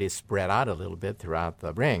 gravity is spread out a little bit throughout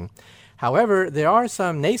the ring. However, there are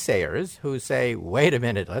some naysayers who say, wait a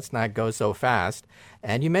minute, let's not go so fast.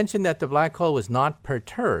 And you mentioned that the black hole was not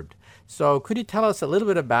perturbed. So could you tell us a little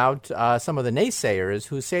bit about some of the naysayers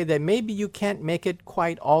who say that maybe you can't make it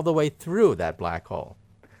quite all the way through that black hole?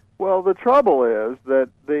 Well, the trouble is that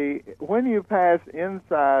when you pass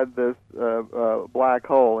inside this black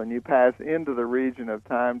hole and you pass into the region of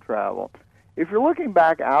time travel, if you're looking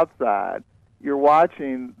back outside, you're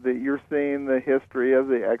seeing the history of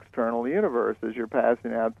the external universe as you're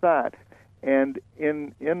passing outside. And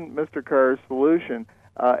in Mr. Kerr's solution,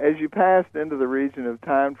 as you passed into the region of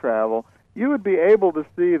time travel, you would be able to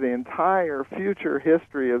see the entire future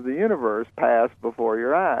history of the universe pass before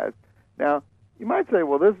your eyes. Now, you might say,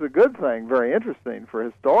 well, this is a good thing, very interesting for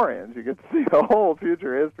historians. You get to see the whole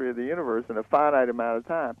future history of the universe in a finite amount of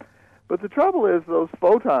time. But the trouble is those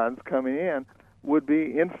photons coming in would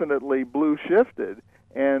be infinitely blue-shifted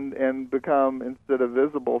and become, instead of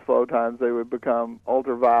visible photons, they would become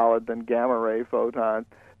ultraviolet and gamma-ray photons.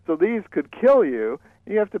 So these could kill you.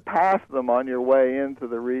 You have to pass them on your way into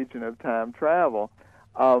the region of time travel.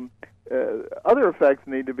 Other effects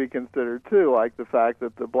need to be considered, too, like the fact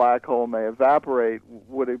that the black hole may evaporate,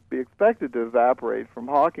 would it be expected to evaporate from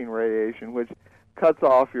Hawking radiation, which cuts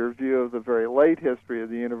off your view of the very late history of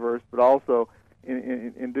the universe, but also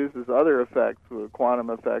induces other effects, quantum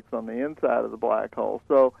effects on the inside of the black hole.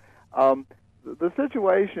 So the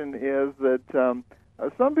situation is that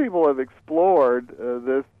some people have explored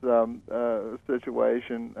this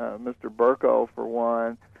situation, Mr. Burko for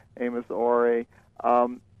one, Amos Ori,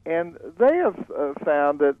 and they have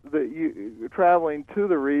found that you, traveling to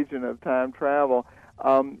the region of time travel,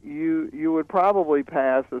 you would probably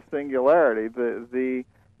pass a singularity. The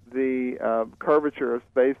curvature of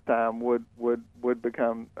space-time would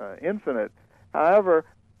become infinite. However,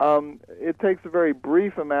 it takes a very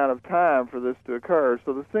brief amount of time for this to occur.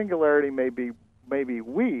 So the singularity may be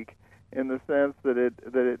weak in the sense that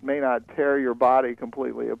it may not tear your body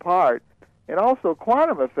completely apart. And also,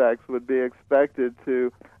 quantum effects would be expected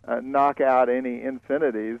to knock out any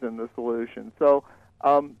infinities in the solution. So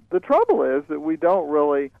the trouble is that we don't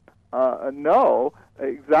really know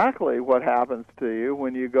exactly what happens to you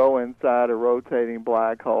when you go inside a rotating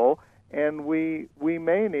black hole, and we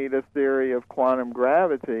may need a theory of quantum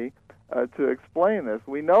gravity to explain this.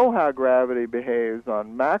 We know how gravity behaves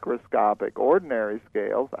on macroscopic, ordinary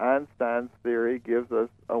scales. Einstein's theory gives us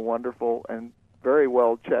a wonderful and very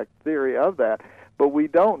well-checked theory of that, but we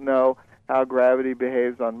don't know how gravity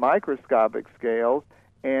behaves on microscopic scales,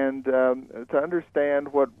 and to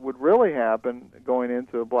understand what would really happen going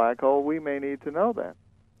into a black hole, we may need to know that.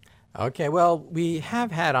 Okay, well, we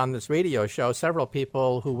have had on this radio show several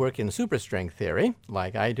people who work in superstring theory,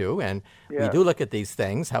 like I do, and we do look at these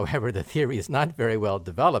things. However, the theory is not very well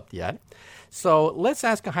developed yet. So let's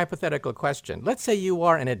ask a hypothetical question. Let's say you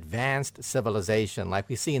are an advanced civilization like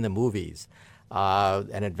we see in the movies.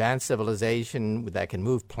 An advanced civilization that can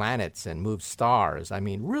move planets and move stars. I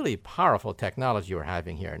mean, really powerful technology we're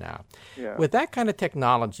having here now. Yeah. With that kind of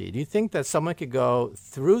technology, do you think that someone could go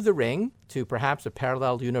through the ring to perhaps a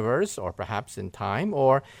parallel universe or perhaps in time,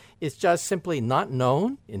 or it's just simply not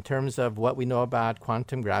known in terms of what we know about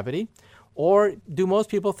quantum gravity? Or do most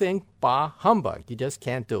people think, bah, humbug, you just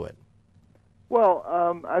can't do it? Well,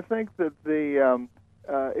 I think that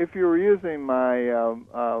if you were using my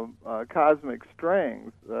cosmic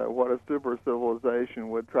strings, what a super civilization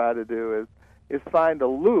would try to do is find a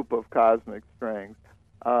loop of cosmic strings.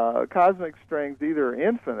 Cosmic strings either are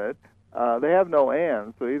infinite, they have no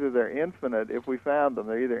end, so either they're infinite if we found them.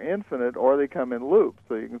 They're either infinite or they come in loops.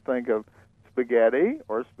 So you can think of spaghetti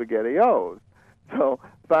or spaghettios. So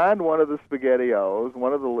find one of the spaghettios,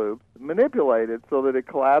 one of the loops, manipulate it so that it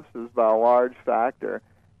collapses by a large factor,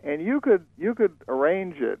 and you could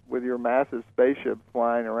arrange it with your massive spaceships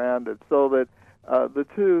flying around it so that the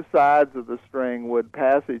two sides of the string would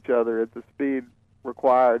pass each other at the speed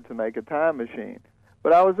required to make a time machine.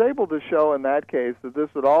 But I was able to show in that case that this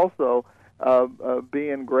would also be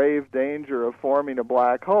in grave danger of forming a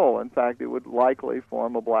black hole. In fact, it would likely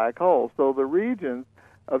form a black hole. So the regions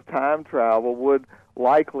of time travel would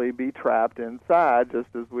likely be trapped inside, just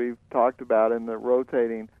as we've talked about in the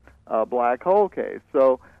rotating black hole case.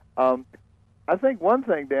 So I think one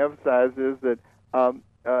thing to emphasize is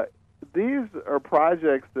that these are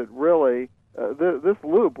projects that really, this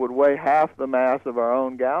loop would weigh half the mass of our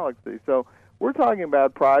own galaxy. So we're talking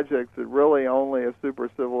about projects that really only a super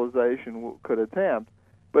civilization could attempt.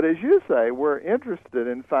 But as you say, we're interested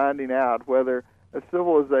in finding out whether a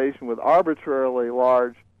civilization with arbitrarily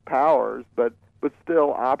large powers, but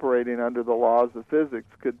still operating under the laws of physics,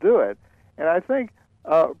 could do it. And I think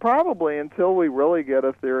probably until we really get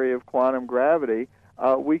a theory of quantum gravity,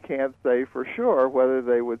 we can't say for sure whether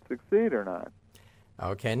they would succeed or not.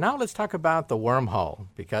 Okay, now let's talk about the wormhole,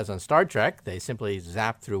 because on Star Trek, they simply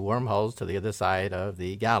zap through wormholes to the other side of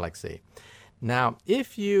the galaxy. Now,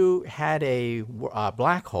 if you had a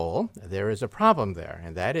black hole, there is a problem there,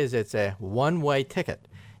 and that is it's a one-way ticket.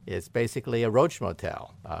 It's basically a roach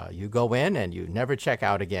motel. You go in and you never check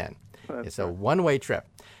out again. It's a one-way trip.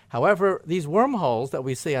 However, these wormholes that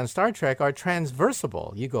we see on Star Trek are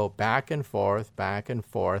transversible. You go back and forth, back and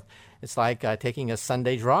forth. It's like taking a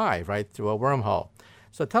Sunday drive right through a wormhole.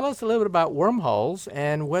 So tell us a little bit about wormholes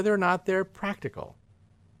and whether or not they're practical.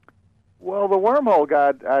 Well, the wormhole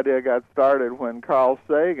idea got started when Carl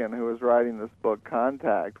Sagan, who was writing this book,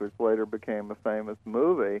 Contact, which later became a famous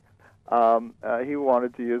movie, he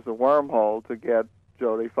wanted to use a wormhole to get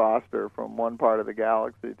Jodie Foster from one part of the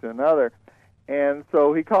galaxy to another. And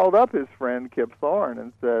so he called up his friend Kip Thorne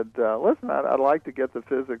and said, listen, I'd like to get the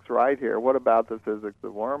physics right here. What about the physics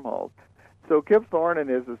of wormholes? So Kip Thorne and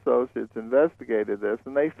his associates investigated this,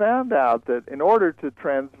 and they found out that in order to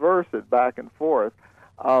transverse it back and forth,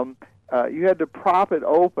 you had to prop it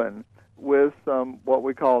open with some what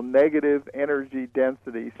we call negative energy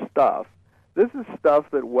density stuff. This is stuff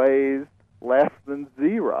that weighs less than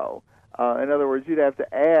zero. In other words, you'd have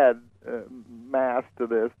to add mass to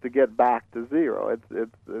this to get back to zero.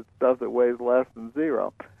 It's stuff that weighs less than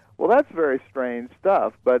zero. Well, that's very strange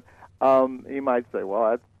stuff, but You might say,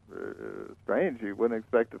 well, that's strange. You wouldn't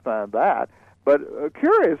expect to find that. But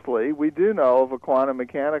curiously, we do know of a quantum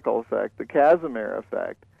mechanical effect, the Casimir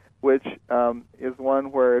effect, which is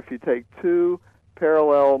one where if you take two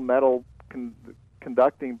parallel metal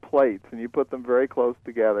conducting plates and you put them very close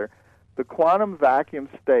together, the quantum vacuum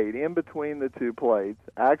state in between the two plates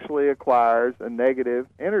actually acquires a negative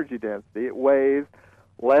energy density. It weighs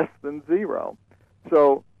less than zero.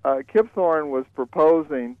 So Kip Thorne was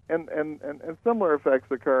proposing, and similar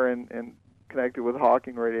effects occur in connected with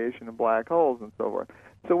Hawking radiation and black holes and so forth.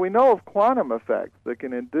 So we know of quantum effects that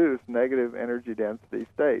can induce negative energy density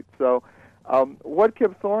states. So what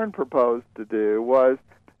Kip Thorne proposed to do was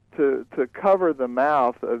to cover the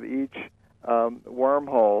mouth of each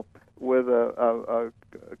wormhole with a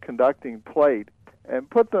conducting plate and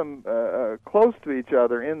put them close to each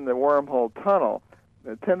other in the wormhole tunnel,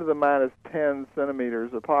 10 to the minus 10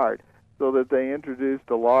 centimeters apart, so that they introduced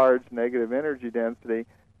a large negative energy density.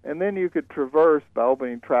 And then you could traverse by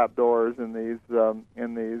opening trapdoors in these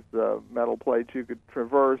metal plates. You could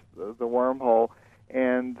traverse the wormhole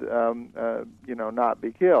and not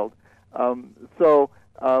be killed. Again,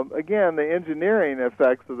 the engineering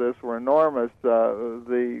effects of this were enormous.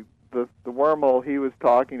 The wormhole he was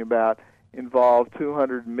talking about involved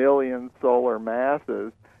 200 million solar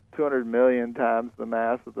masses, 200 million times the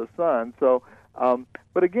mass of the sun. So,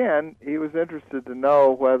 but again, he was interested to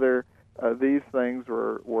know whether these things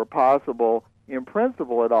were possible in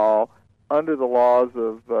principle at all under the laws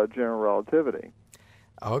of general relativity.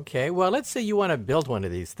 Okay, well, let's say you want to build one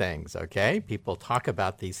of these things, okay? People talk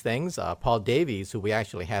about these things. Paul Davies, who we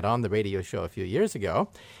actually had on the radio show a few years ago,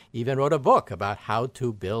 even wrote a book about how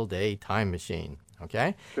to build a time machine,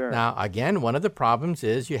 okay? Sure. Now, again, one of the problems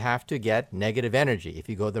is you have to get negative energy if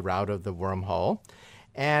you go the route of the wormhole.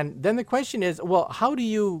 And then the question is, well, how do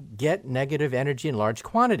you get negative energy in large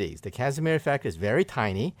quantities? The Casimir effect is very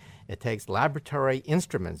tiny. It takes laboratory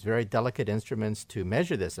instruments, very delicate instruments, to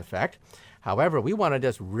measure this effect. However, we want to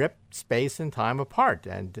just rip space and time apart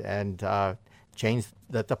and change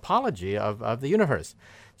the topology of the universe.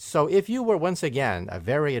 So if you were, once again, a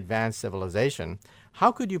very advanced civilization,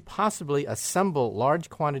 how could you possibly assemble large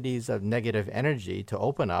quantities of negative energy to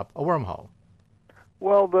open up a wormhole?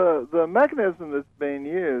 Well, the mechanism that's being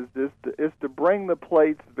used is to bring the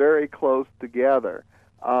plates very close together.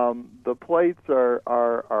 The plates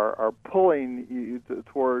are pulling you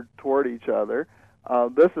toward each other.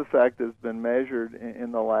 This effect has been measured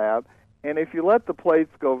in the lab, and if you let the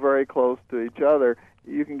plates go very close to each other,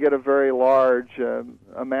 you can get a very large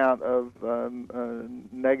amount of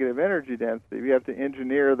negative energy density. You have to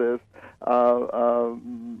engineer this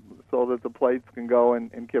so that the plates can go.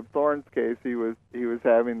 In Kip Thorne's case, he was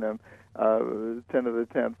having them 10 to the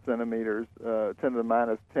 10th centimeters, 10 to the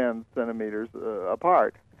minus 10 centimeters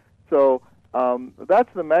apart. So that's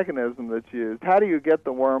the mechanism that's used. How do you get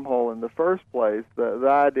the wormhole in the first place? The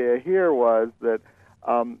idea here was that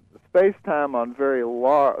space-time on very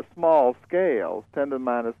small scales, 10 to the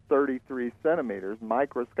minus 33 centimeters,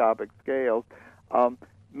 microscopic scales,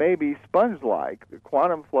 may be sponge-like.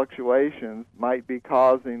 Quantum fluctuations might be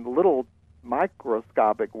causing little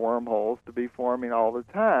microscopic wormholes to be forming all the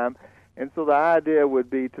time, and so the idea would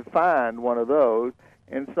be to find one of those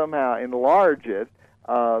and somehow enlarge it.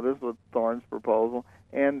 This was Thorne's proposal,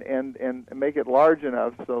 and make it large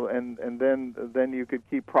enough so and then you could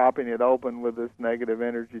keep propping it open with this negative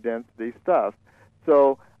energy density stuff.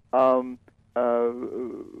 So no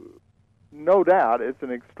doubt it's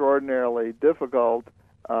an extraordinarily difficult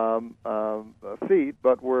feat,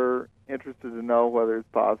 but we're interested to know whether it's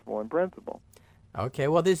possible in principle. Okay,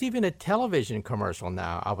 well, there's even a television commercial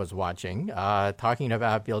now I was watching talking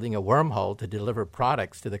about building a wormhole to deliver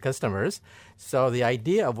products to the customers. So the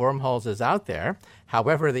idea of wormholes is out there.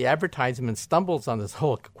 However, the advertisement stumbles on this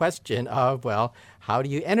whole question of, well, how do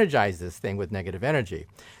you energize this thing with negative energy?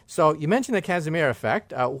 So you mentioned the Casimir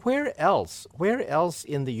effect. Where else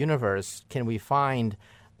in the universe can we find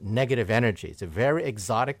negative energy? It's a very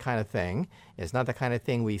exotic kind of thing. It's not the kind of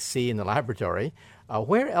thing we see in the laboratory.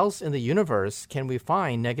 Where else in the universe can we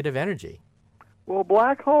find negative energy? Well,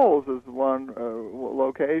 black holes is one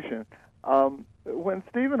location. When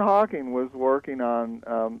Stephen Hawking was working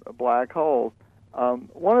on black holes,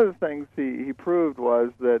 one of the things he proved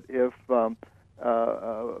was that if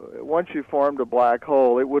once you formed a black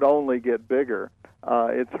hole, it would only get bigger.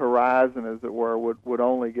 Its horizon, as it were, would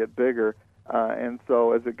only get bigger. And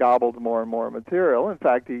so as it gobbled more and more material, in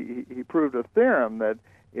fact, he proved a theorem that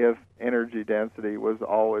if energy density was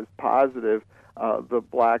always positive, the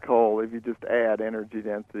black hole, if you just add energy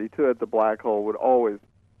density to it, the black hole would always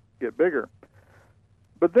get bigger.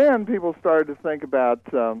 But then people started to think about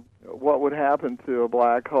what would happen to a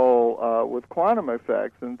black hole with quantum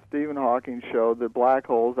effects, and Stephen Hawking showed that black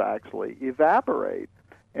holes actually evaporate.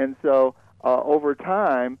 And so over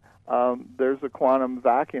time, there's a quantum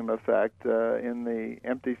vacuum effect in the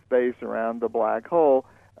empty space around the black hole,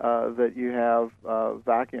 that you have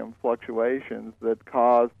vacuum fluctuations that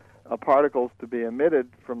cause particles to be emitted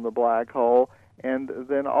from the black hole, and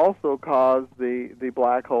then also cause the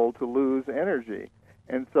black hole to lose energy.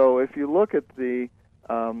 And so if you look at the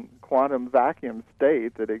quantum vacuum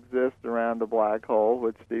state that exists around a black hole,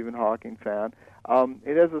 which Stephen Hawking found,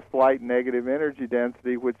 it has a slight negative energy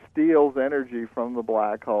density, which steals energy from the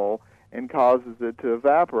black hole and causes it to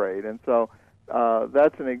evaporate. And so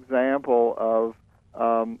that's an example of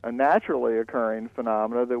a naturally occurring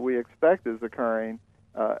phenomena that we expect is occurring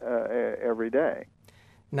every day.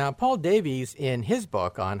 Now, Paul Davies, in his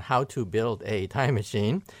book on how to build a time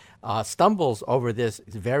machine, stumbles over this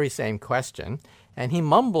very same question, and he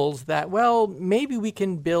mumbles that, well, maybe we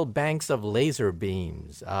can build banks of laser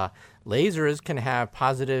beams. Lasers can have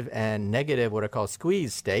positive and negative, what are called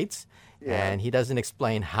squeeze states, and he doesn't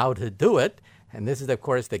explain how to do it. And this is, of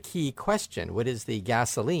course, the key question. What is the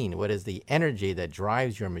gasoline? What is the energy that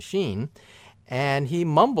drives your machine? And he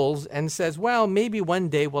mumbles and says, well, maybe one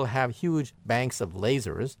day we'll have huge banks of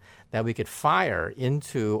lasers that we could fire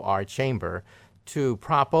into our chamber to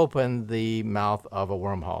prop open the mouth of a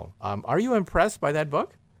wormhole. Are you impressed by that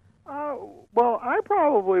book? Well, I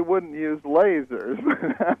probably wouldn't use lasers.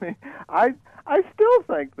 I mean, I still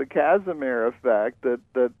think the Casimir effect that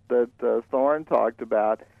Thorne talked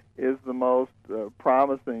about is the most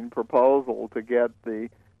promising proposal to get the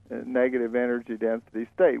negative energy density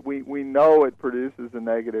state. We know it produces a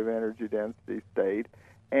negative energy density state,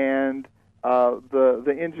 and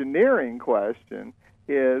the engineering question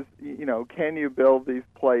is, can you build these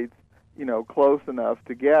plates, close enough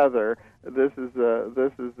together? This is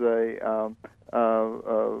a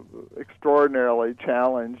extraordinarily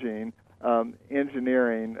challenging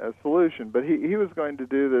engineering solution. But he was going to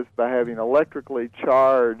do this by having electrically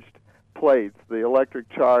charged plates. The electric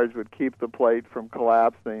charge would keep the plate from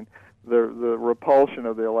collapsing. The repulsion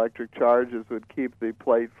of the electric charges would keep the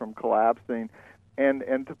plate from collapsing,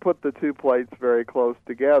 and to put the two plates very close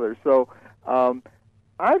together. So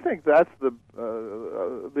I think that's the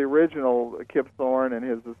original Kip Thorne and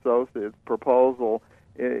his associates proposal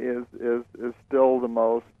is still the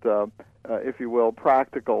most if you will,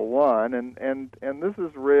 practical one, and this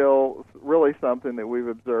is really something that we've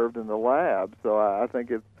observed in the lab. So I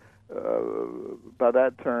think it's by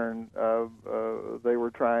that turn they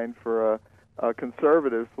were trying for a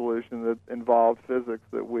conservative solution that involved physics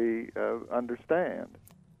that we understand.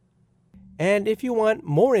 And if you want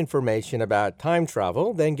more information about time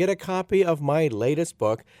travel, then get a copy of my latest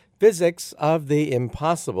book, Physics of the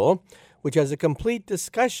Impossible, which has a complete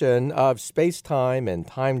discussion of space-time and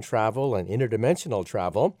time travel and interdimensional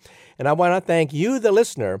travel. And I want to thank you, the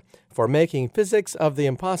listener, for making Physics of the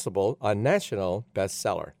Impossible a national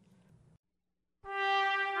bestseller.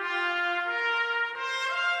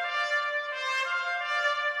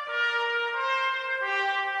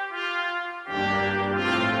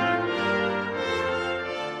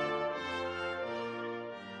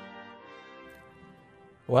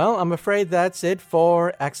 Well, I'm afraid that's it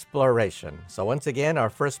for exploration. So once again, our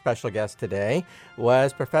first special guest today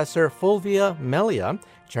was Professor Fulvio Melia,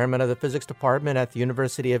 chairman of the physics department at the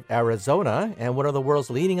University of Arizona and one of the world's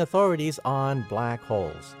leading authorities on black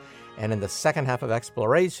holes. And in the second half of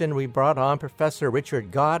exploration, we brought on Professor Richard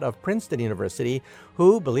Gott of Princeton University,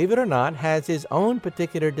 who, believe it or not, has his own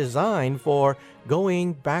particular design for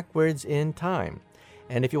going backwards in time.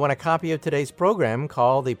 And if you want a copy of today's program,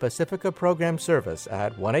 call the Pacifica Program Service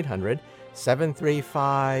at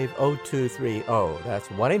 1-800-735-0230. That's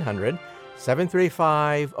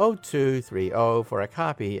 1-800-735-0230 for a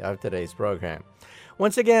copy of today's program.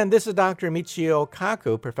 Once again, this is Dr. Michio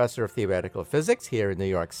Kaku, Professor of Theoretical Physics here in New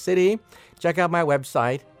York City. Check out my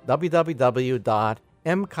website,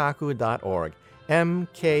 www.mkaku.org,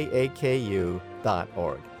 mkaku.org.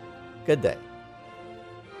 Good day.